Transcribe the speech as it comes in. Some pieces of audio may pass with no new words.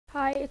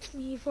hi, it's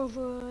me for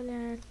Whirl,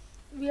 and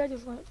we are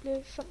just gonna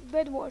play some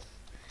bedwars.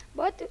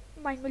 But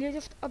minemalia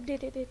just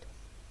updated it,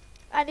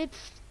 and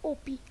it's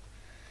OP.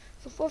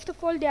 So first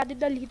of all, they added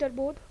the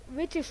leaderboard,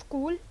 which is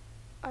cool.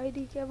 I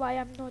don't care why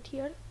I'm not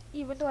here,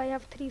 even though I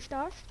have 3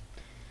 stars.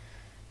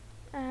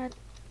 And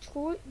it's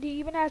cool. They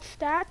even add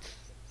stats,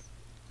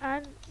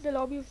 and the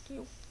lobby is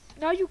new.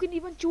 Now you can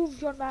even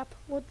choose your map,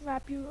 what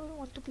map you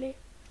want to play.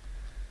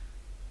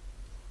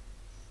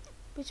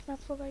 Which map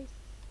for guys?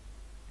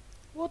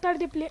 What are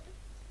they playing?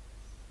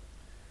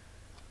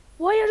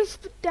 Why are you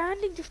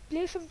standing? Just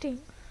play something.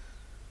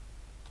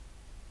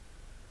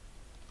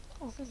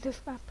 Okay, this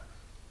map.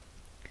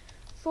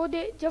 So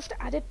they just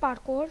added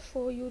parkour,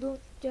 so you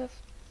don't just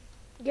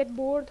get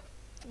bored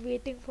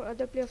waiting for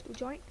other players to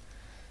join.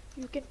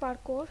 You can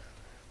parkour.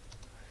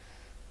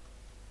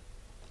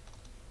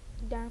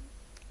 Damn,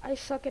 I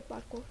suck at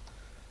parkour.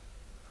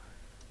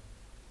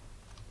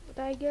 But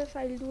I guess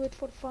I'll do it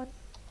for fun.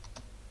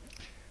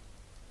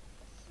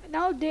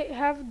 Now they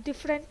have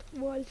different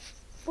worlds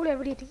for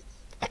everything.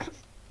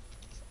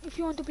 If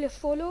you want to play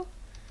solo,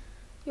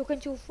 you can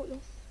choose solo.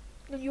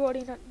 Then you are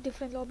in a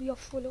different lobby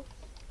of solo.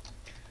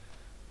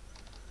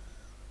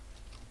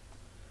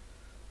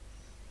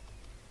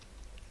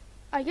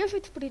 I guess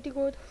it's pretty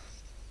good.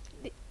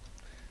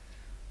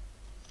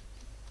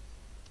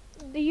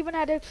 They even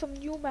added some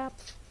new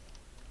maps,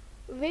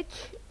 which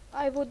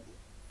I would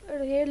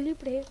rarely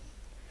play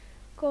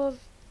because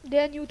they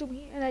are new to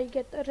me and I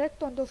get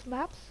wrecked on those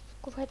maps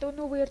because I don't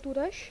know where to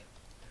rush.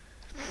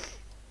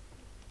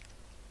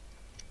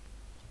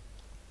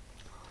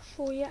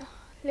 So yeah,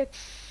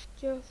 let's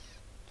just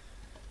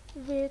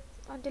wait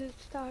until it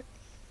starts.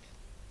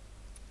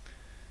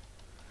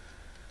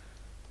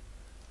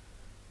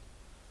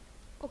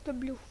 Okay,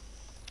 blue.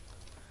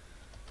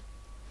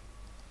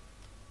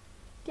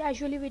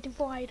 Casually waiting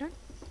for iron.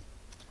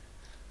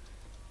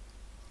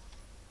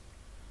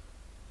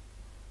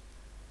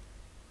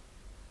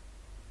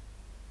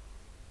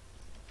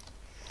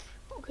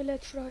 Okay,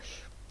 let's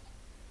rush.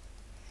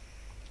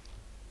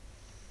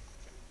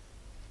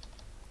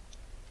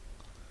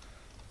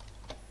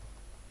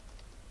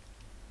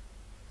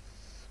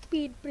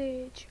 Speed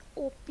bridge,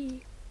 OP.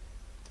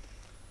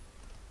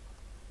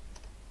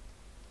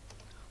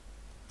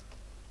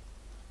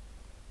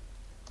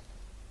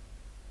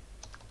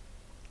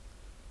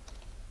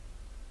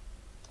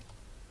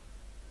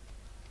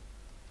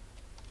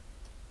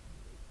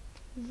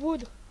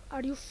 Wood.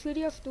 Are you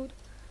serious, dude?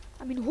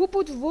 I mean, who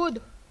puts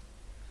wood?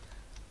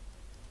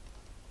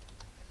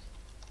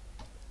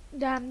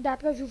 Damn,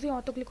 that guy's using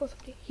autoclick or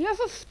something. He has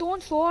a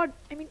stone sword.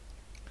 I mean,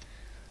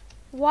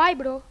 why,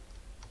 bro?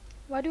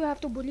 Why do you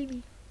have to bully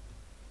me?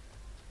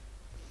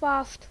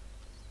 Fast.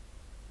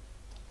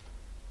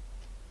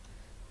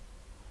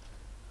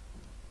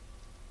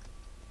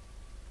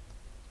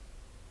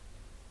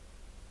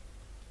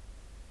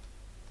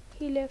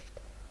 He left.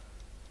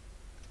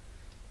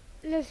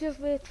 Let's just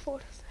wait for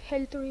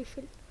health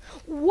refill.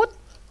 What?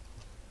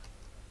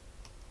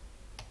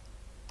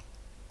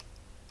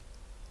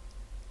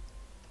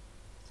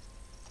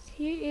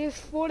 He is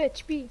 4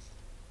 HP.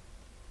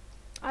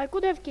 I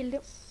could have killed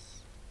him,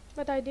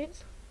 but I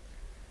didn't.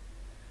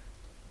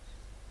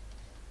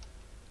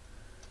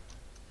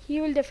 He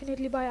will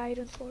definitely buy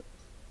iron sword.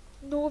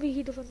 No way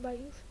he doesn't buy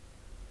it.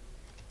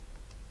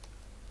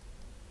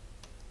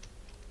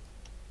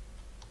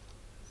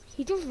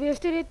 He just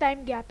wasted his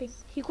time gapping.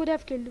 He could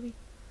have killed me.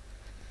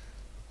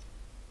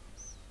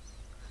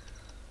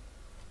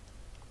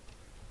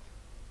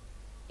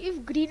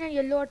 If green and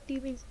yellow are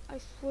teaming, I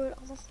swear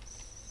I'm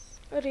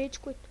a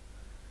rage quit.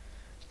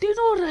 They're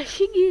not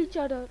rushing each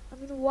other. I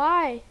mean,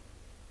 why?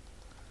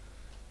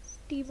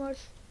 Teamers.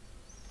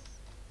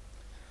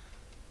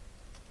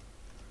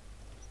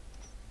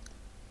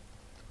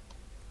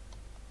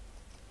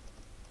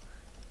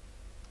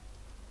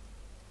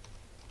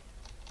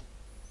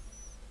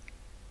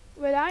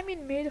 Well, I'm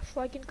in mid,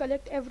 so I can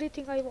collect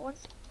everything I want.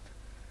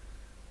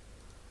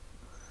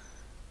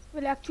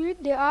 Well, actually,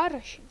 they are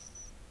rushing.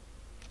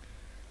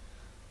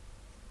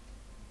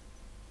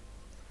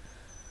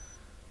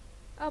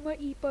 I'm a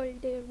e-pearl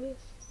there with.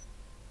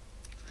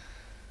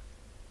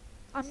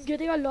 I'm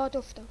getting a lot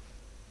of stuff.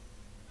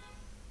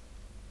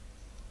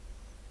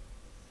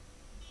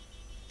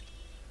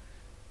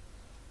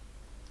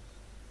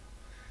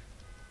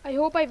 I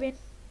hope I win.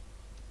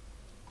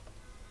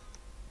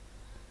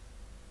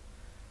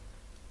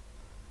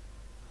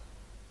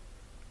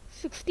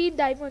 $16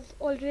 diamonds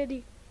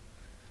already.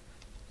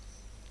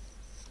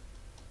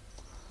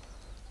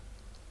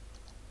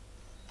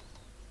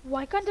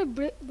 Why can't I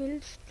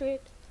build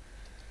straight?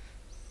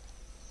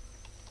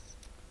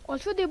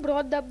 Also, they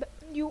brought the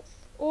new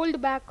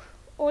old map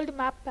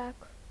back.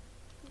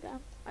 Damn,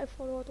 I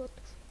forgot what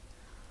to say.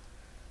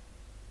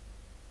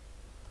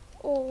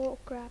 Oh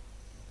crap.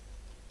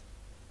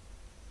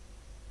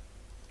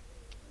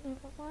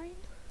 Never mind.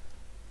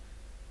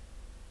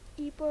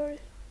 E-pearl,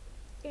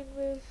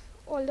 invis,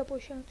 all the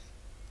potions.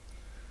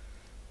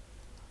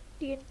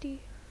 TNT.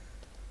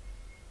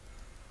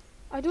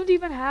 I don't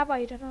even have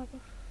iron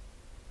armor.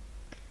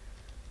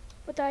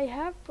 But I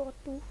have Prot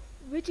 2,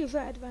 which is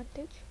an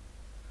advantage,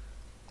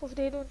 because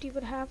they don't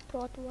even have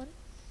Prot 1.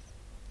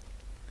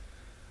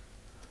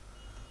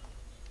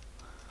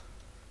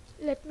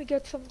 Let me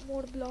get some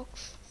more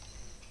blocks.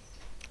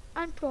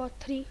 And Prot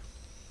 3.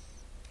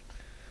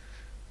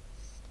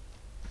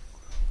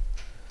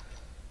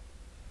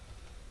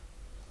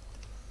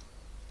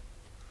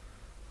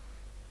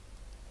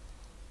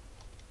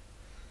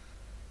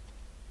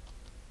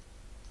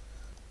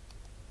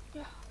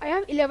 Yeah, I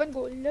have 11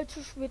 gold. Let's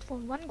just wait for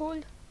 1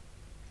 gold.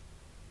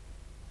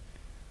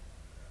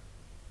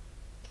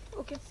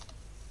 Okay.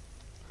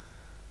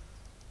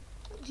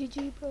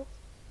 GG, bro.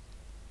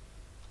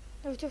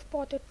 I've just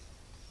bought it.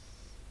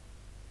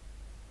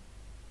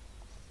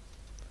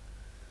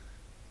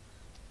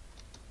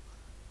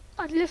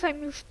 Unless I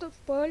miss the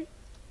pearl,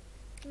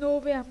 no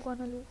way I'm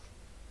gonna lose.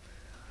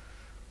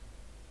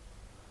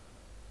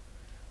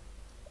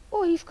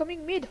 Oh, he's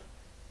coming mid.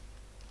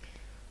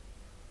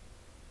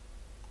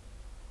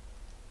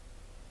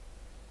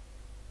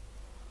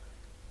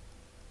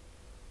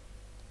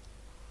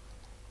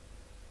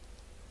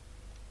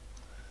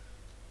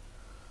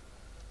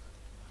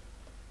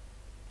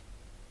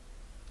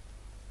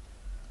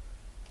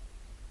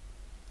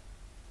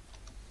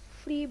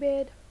 Free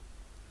bed.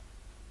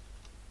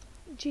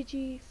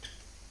 GG.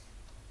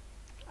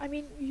 I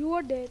mean, you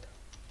are dead.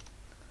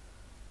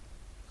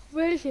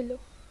 Where is yellow?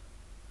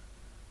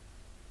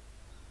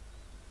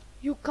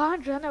 You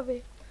can't run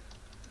away.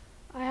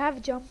 I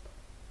have jump.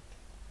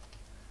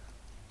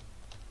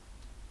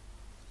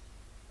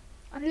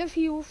 Unless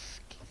he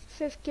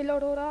says kill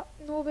Aurora,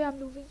 no way I'm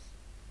losing.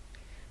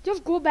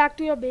 Just go back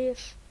to your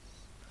base.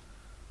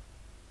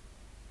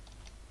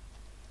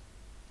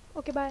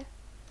 Okay, bye.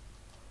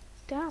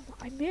 Damn,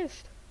 I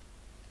missed.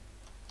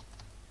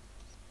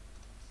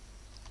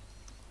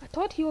 I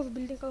thought he was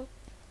building up.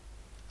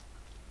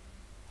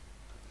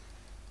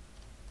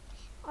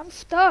 I'm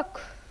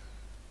stuck.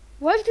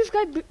 Why is this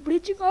guy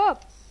breaching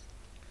up?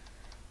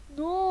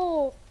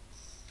 No.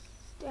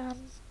 Damn,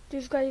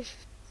 this guy is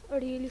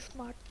really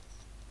smart.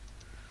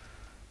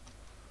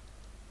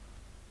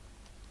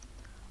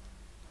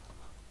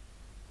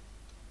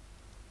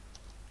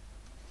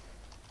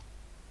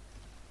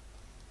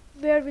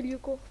 Where will you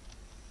go?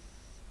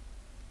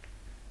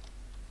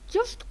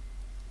 Just,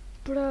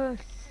 bruh,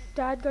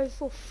 that guy is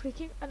so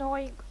freaking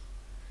annoying.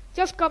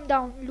 Just come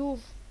down,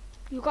 lose.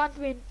 You can't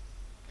win.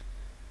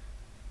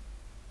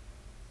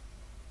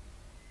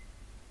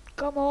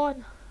 Come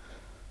on.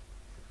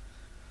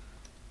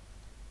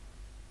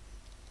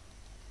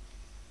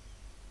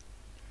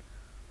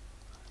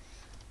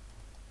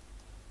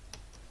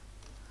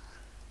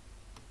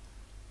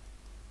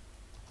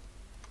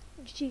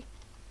 GG.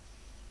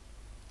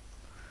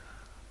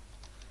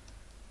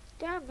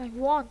 Damn, I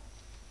won.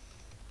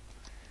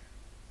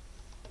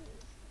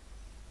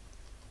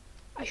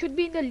 I should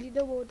be in the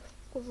leaderboard.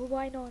 Cause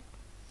why not?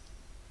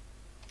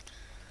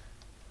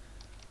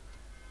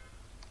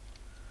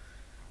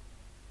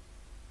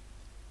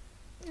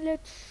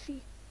 Let's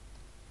see.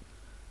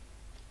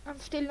 I'm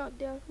still not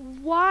there.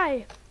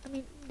 Why? I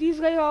mean,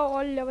 these guys are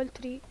all level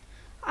 3.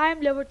 I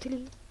am level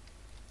 3.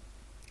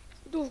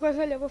 Those guys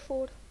are level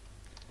 4.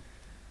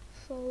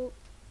 So,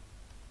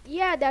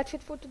 yeah, that's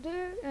it for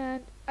today.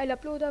 And I'll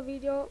upload a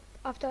video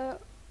after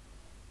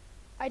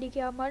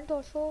IDK a month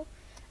or so.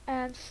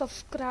 And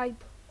subscribe.